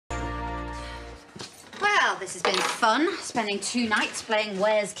this has been fun, spending 2 nights playing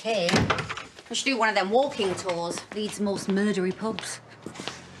Where's Cain. We should do one of them walking tours, Leeds' most murdery pubs.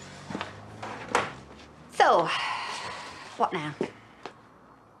 So, what now?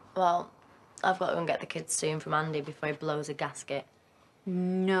 Well, I've got to go and get the kids soon from Andy before he blows a gasket.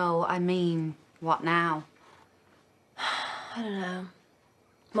 No, I mean, what now? I don't know.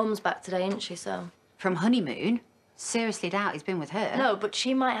 Mum's back today, isn't she, so... From honeymoon? Seriously doubt he's been with her. No, but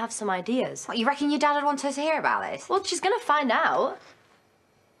she might have some ideas. What, you reckon your dad would want her to hear about this? Well, she's gonna find out.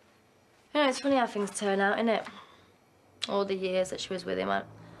 You know, it's funny how things turn out, isn't it? All the years that she was with him, I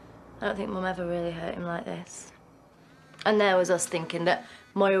don't think Mum ever really hurt him like this. And there was us thinking that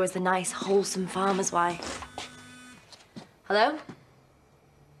Moira was the nice, wholesome farmer's wife. Hello?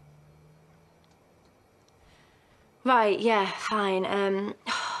 Right, yeah, fine.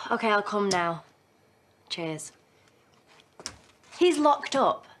 Okay, I'll come now. Cheers. He's locked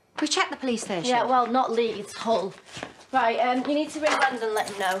up. We checked the police station. Yeah, well, not Leeds, Hull. Right, you need to ring Brandon and let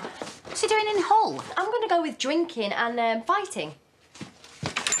him know. What's he doing in Hull? I'm going to go with drinking and fighting.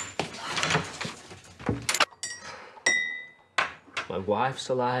 My wife's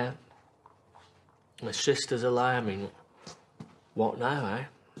a liar. My sister's a liar. I mean, what now, eh?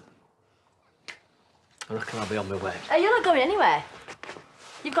 I reckon I'll be on my way. You're not going anywhere.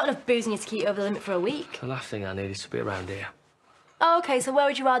 You've got enough booze in you to keep you over the limit for a week. The last thing I need is to be around here. Oh, OK, so where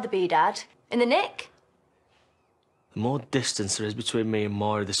would you rather be, Dad? In the nick? The more distance there is between me and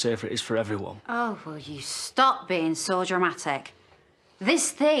Moira, the safer it is for everyone. Oh, will you stop being so dramatic?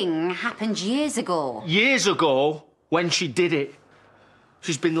 This thing happened years ago. Years ago, when she did it.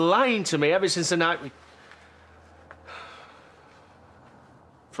 She's been lying to me ever since the night we...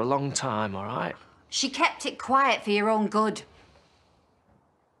 For a long time, all right? She kept it quiet for your own good.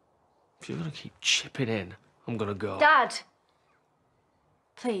 If you're gonna keep chipping in, I'm gonna go. Dad!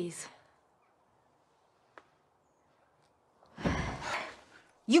 Please.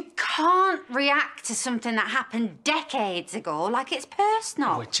 You can't react to something that happened decades ago like it's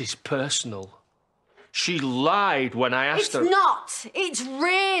personal. Oh, it is personal. She lied when I asked her... It's not. It's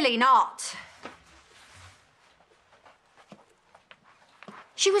really not.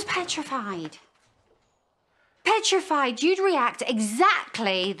 She was petrified. Petrified you'd react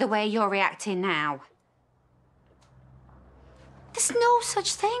exactly the way you're reacting now. There's no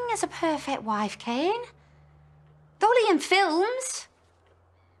such thing as a perfect wife, Cain. They're only in films.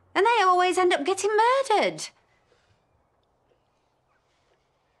 And they always end up getting murdered.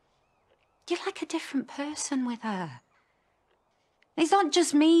 You're like a different person with her. It's not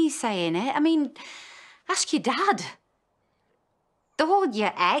just me saying it. I mean, ask your dad. Or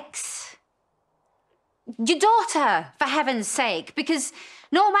your ex. Your daughter, for heaven's sake, because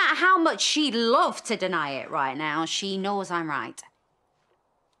no matter how much she'd love to deny it right now, she knows I'm right.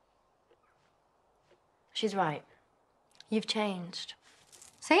 She's right. You've changed.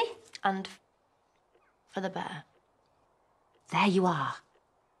 See? And for the better. There you are.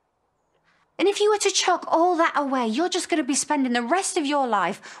 And if you were to chuck all that away, you're just going to be spending the rest of your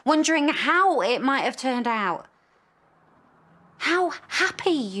life wondering how it might have turned out. How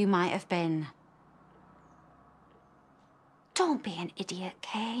happy you might have been. Don't be an idiot,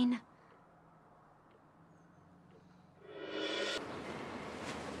 Cain.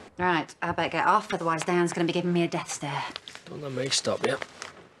 Right, I better get off, otherwise Diane's going to be giving me a death stare. Don't let me stop you.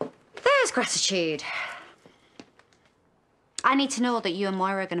 There's gratitude. I need to know that you and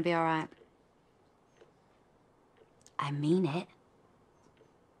Moira are going to be all right. I mean it.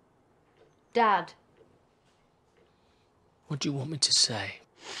 Dad. What do you want me to say?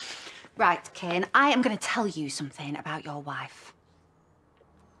 Right, Cain, I am going to tell you something about your wife.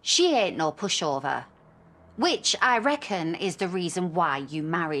 She ain't no pushover, which I reckon is the reason why you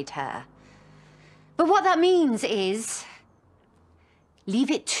married her. But what that means is, leave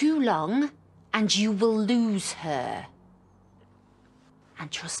it too long and you will lose her.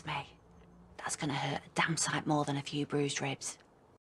 And trust me, that's going to hurt a damn sight more than a few bruised ribs.